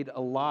 but made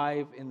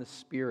alive in the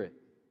Spirit,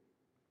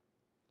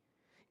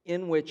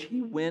 in which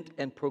he went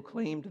and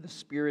proclaimed to the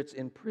spirits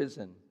in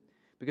prison,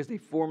 because they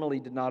formerly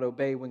did not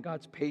obey when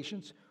God's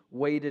patience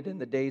waited in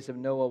the days of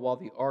Noah while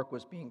the ark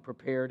was being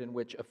prepared, in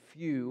which a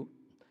few,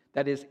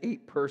 that is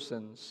 8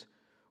 persons,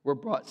 were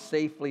brought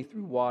safely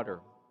through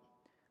water.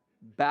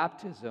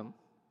 Baptism,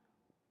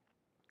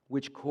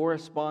 which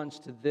corresponds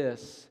to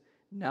this,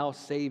 now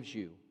saves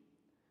you,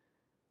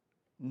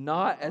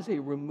 not as a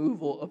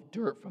removal of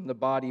dirt from the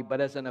body,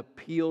 but as an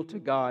appeal to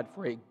God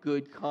for a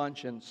good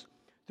conscience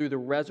through the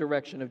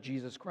resurrection of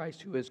Jesus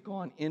Christ, who has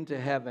gone into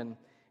heaven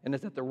and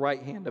is at the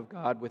right hand of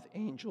God with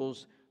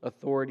angels,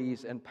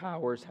 authorities, and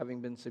powers having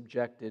been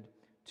subjected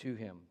to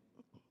him.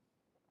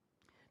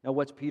 Now,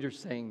 what's Peter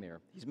saying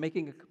there? He's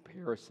making a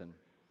comparison.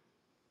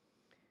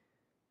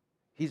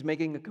 He's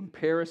making a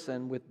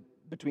comparison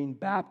between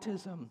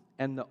baptism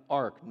and the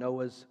ark,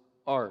 Noah's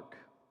ark.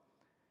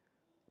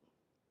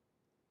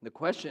 The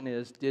question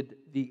is, did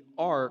the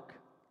ark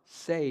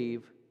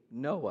save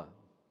Noah?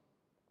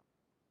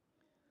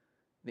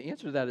 The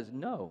answer to that is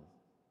no.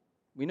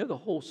 We know the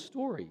whole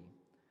story.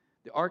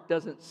 The ark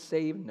doesn't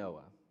save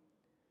Noah.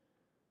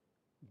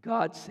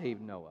 God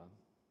saved Noah.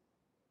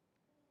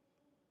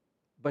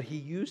 But he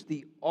used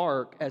the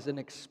ark as an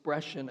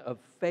expression of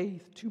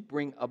faith to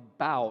bring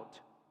about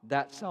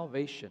that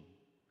salvation.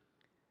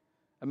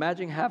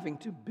 Imagine having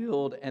to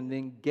build and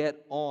then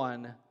get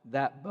on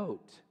that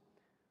boat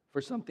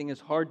for something as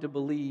hard to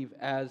believe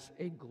as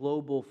a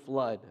global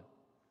flood.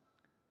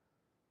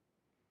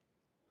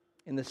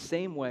 In the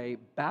same way,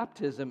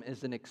 baptism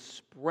is an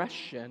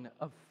expression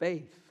of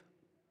faith,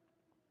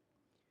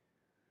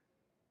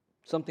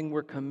 something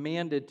we're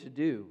commanded to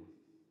do.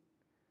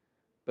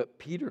 But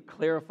Peter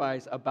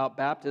clarifies about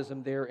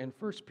baptism there in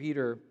 1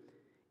 Peter,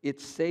 it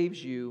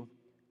saves you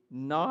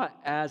not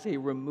as a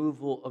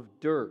removal of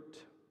dirt.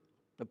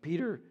 But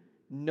Peter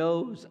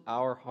knows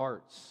our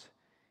hearts.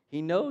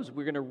 He knows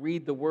we're going to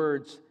read the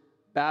words,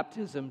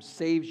 baptism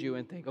saves you,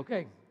 and think,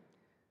 okay,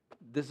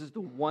 this is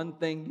the one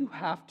thing you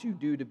have to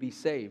do to be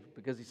saved,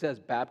 because he says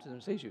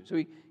baptism saves you. So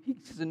he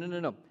says,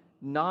 no,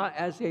 not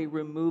as a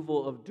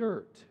removal of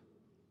dirt.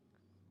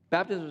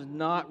 Baptism is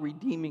not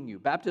redeeming you.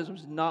 Baptism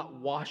is not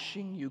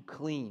washing you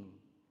clean.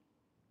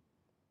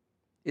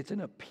 It's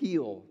an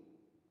appeal.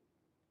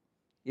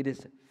 It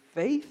is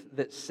faith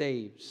that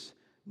saves,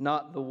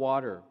 not the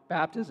water.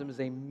 Baptism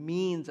is a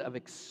means of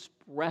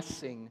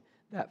expressing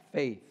that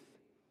faith.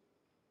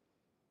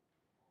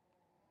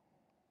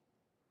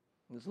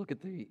 Let's look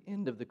at the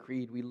end of the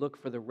creed. We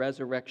look for the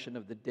resurrection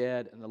of the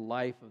dead and the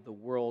life of the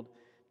world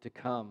to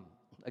come.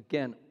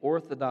 Again,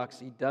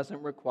 orthodoxy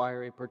doesn't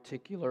require a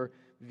particular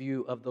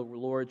view of the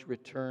Lord's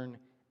return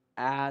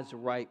as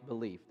right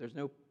belief. There's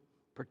no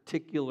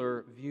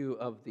particular view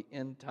of the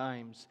end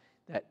times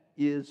that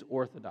is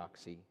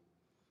orthodoxy.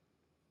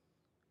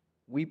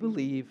 We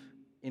believe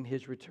in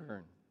his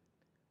return,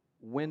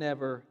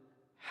 whenever,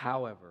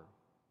 however.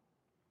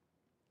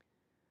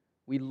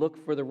 We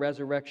look for the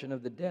resurrection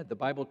of the dead. The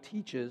Bible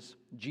teaches,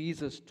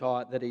 Jesus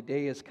taught, that a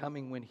day is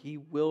coming when he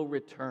will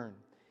return.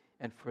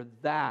 And for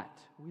that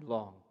we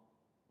long.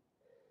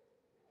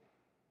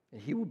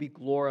 And he will be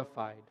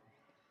glorified.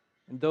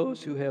 And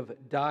those who have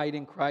died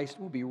in Christ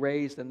will be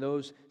raised, and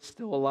those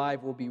still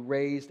alive will be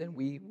raised, and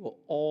we will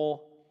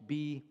all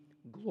be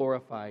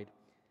glorified.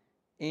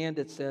 And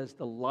it says,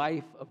 the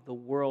life of the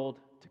world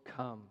to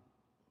come.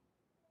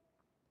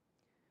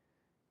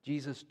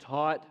 Jesus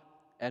taught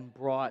and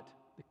brought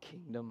the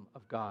kingdom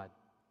of God.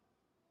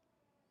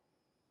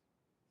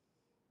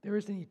 There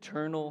is an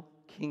eternal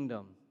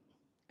kingdom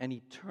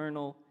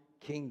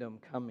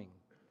coming.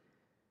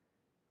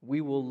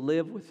 We will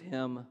live with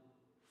him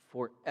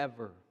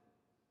forever,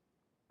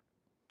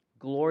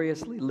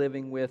 gloriously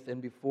living with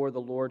and before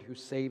the Lord who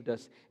saved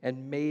us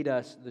and made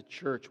us the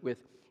church, with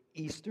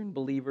Eastern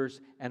believers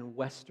and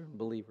Western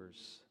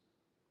believers,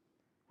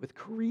 with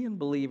Korean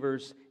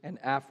believers and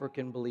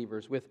African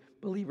believers, with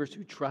believers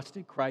who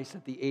trusted Christ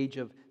at the age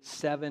of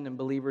 7 and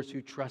believers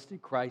who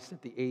trusted Christ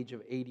at the age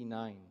of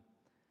 89.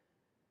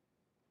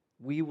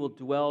 We will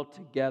dwell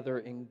together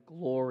in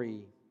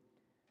glory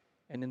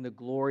and in the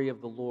glory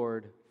of the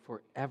Lord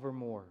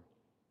forevermore.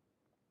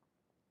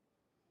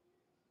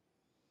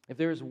 If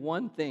there is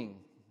one thing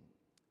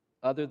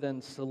other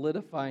than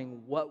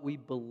solidifying what we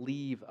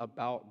believe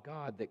about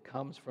God that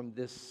comes from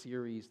this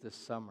series this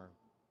summer,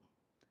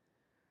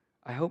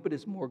 I hope it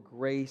is more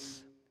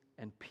grace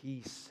and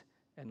peace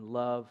and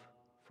love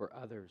for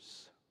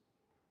others.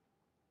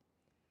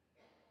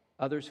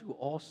 Others who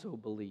also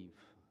believe,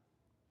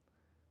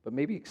 but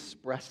maybe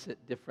express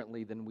it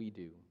differently than we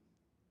do.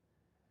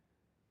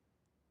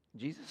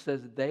 Jesus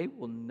says they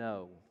will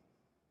know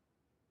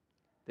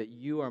that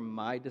you are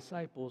my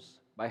disciples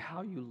by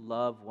how you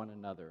love one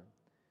another.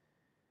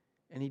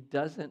 And he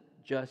doesn't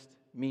just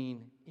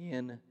mean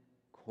in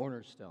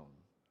Cornerstone.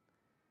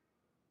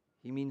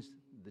 He means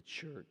the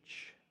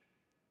church.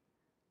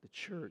 The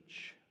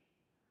church.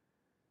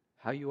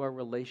 How you are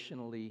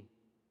relationally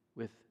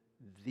with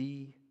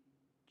the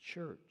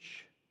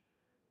church.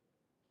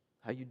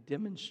 How you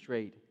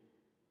demonstrate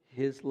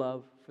his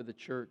love for the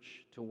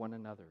church to one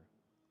another.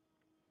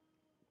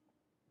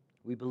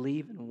 We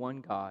believe in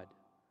one God,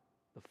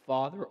 the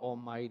Father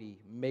Almighty,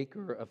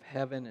 maker of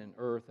heaven and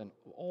earth and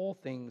all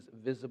things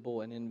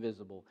visible and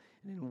invisible,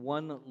 and in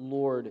one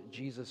Lord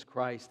Jesus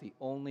Christ, the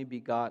only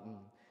begotten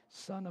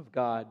Son of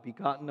God,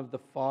 begotten of the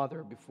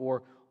Father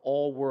before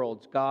all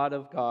worlds, God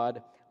of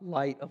God,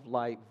 light of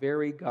light,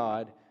 very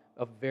God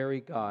of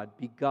very God,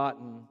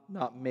 begotten,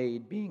 not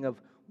made, being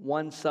of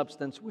one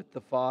substance with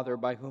the Father,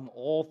 by whom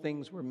all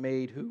things were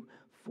made, who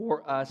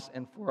for us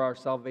and for our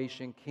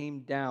salvation came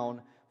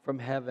down from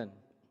heaven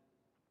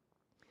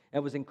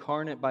and was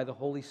incarnate by the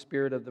Holy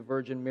Spirit of the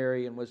Virgin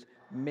Mary, and was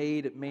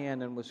made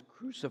man and was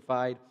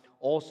crucified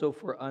also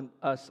for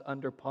us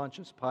under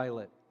Pontius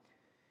Pilate.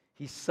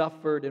 He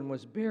suffered and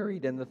was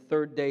buried, and the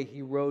third day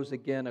he rose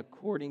again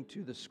according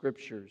to the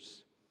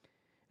Scriptures,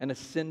 and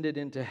ascended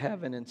into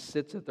heaven and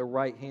sits at the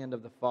right hand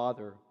of the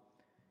Father.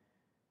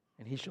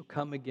 And he shall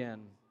come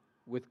again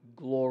with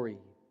glory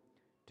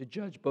to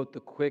judge both the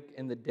quick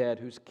and the dead,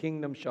 whose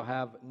kingdom shall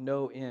have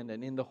no end.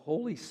 And in the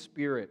Holy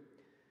Spirit,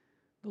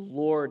 the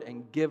Lord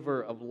and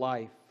giver of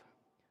life,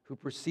 who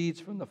proceeds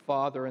from the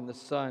Father and the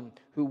Son,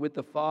 who with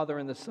the Father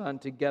and the Son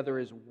together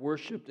is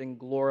worshiped and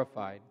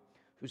glorified,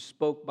 who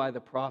spoke by the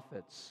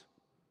prophets.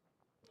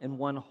 In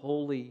one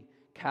holy,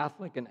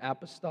 Catholic, and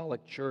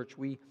Apostolic Church,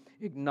 we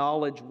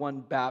acknowledge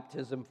one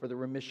baptism for the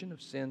remission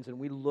of sins, and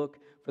we look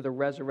for the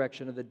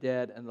resurrection of the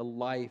dead and the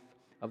life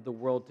of the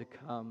world to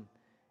come.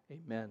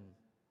 Amen.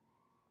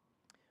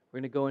 We're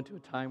going to go into a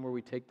time where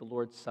we take the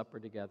Lord's Supper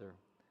together.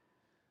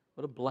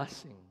 What a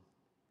blessing.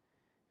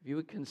 If you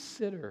would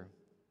consider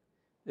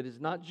that it's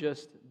not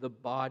just the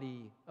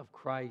body of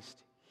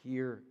Christ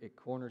here at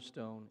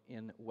Cornerstone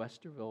in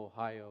Westerville,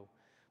 Ohio,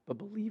 but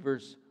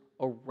believers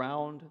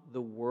around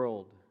the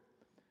world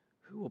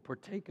who will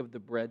partake of the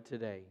bread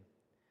today,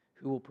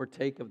 who will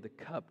partake of the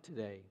cup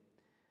today,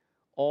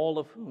 all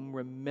of whom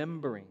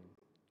remembering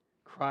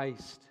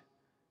Christ,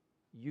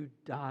 you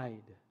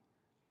died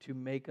to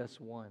make us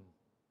one.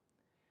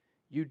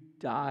 You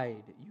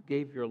died, you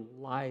gave your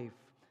life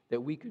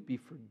that we could be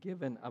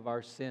forgiven of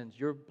our sins.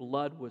 Your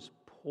blood was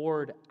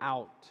poured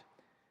out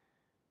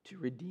to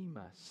redeem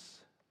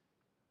us.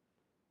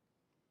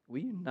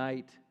 We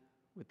unite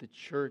with the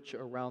church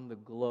around the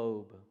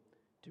globe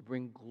to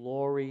bring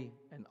glory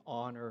and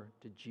honor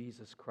to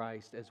Jesus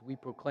Christ as we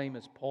proclaim,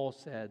 as Paul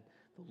said,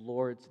 the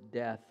Lord's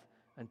death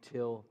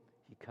until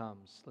he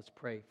comes. Let's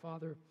pray.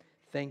 Father,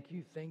 thank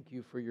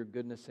you for your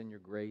goodness and your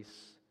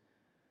grace.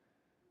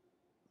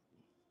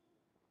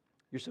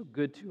 You're so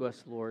good to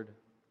us, Lord.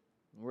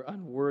 We're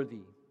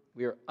unworthy.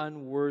 We are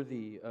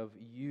unworthy of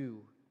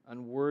you,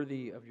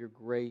 unworthy of your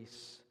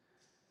grace.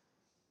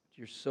 But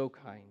you're so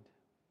kind.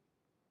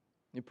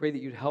 We pray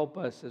that you'd help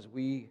us as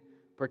we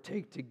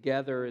partake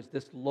together as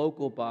this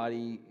local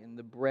body in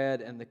the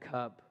bread and the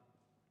cup.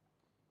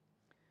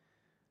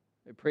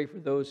 I pray for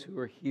those who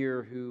are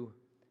here who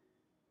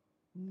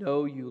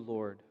know you,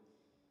 Lord,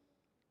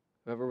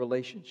 who have a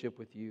relationship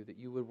with you, that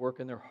you would work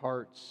in their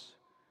hearts,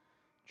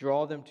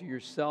 draw them to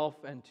yourself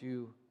and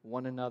to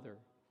one another.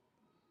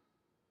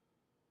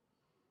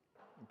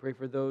 I pray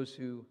for those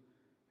who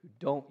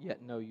don't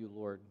yet know you,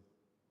 Lord.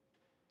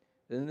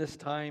 That in this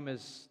time,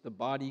 as the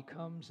body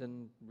comes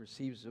and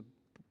receives a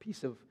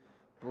piece of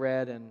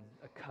bread and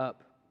a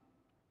cup,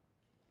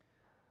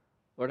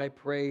 Lord, I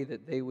pray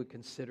that they would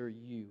consider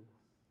you.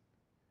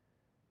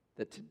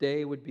 That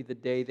today would be the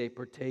day they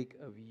partake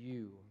of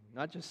you,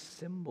 not just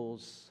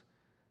symbols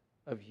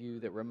of you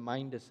that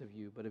remind us of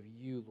you, but of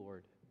you,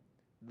 Lord,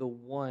 the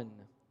one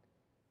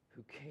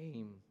who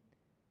came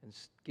and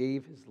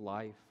gave his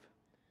life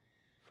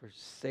for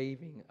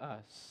saving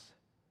us.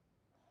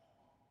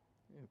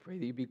 And pray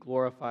that you be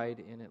glorified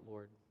in it,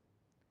 Lord.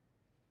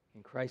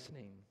 In Christ's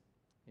name,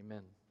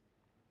 amen.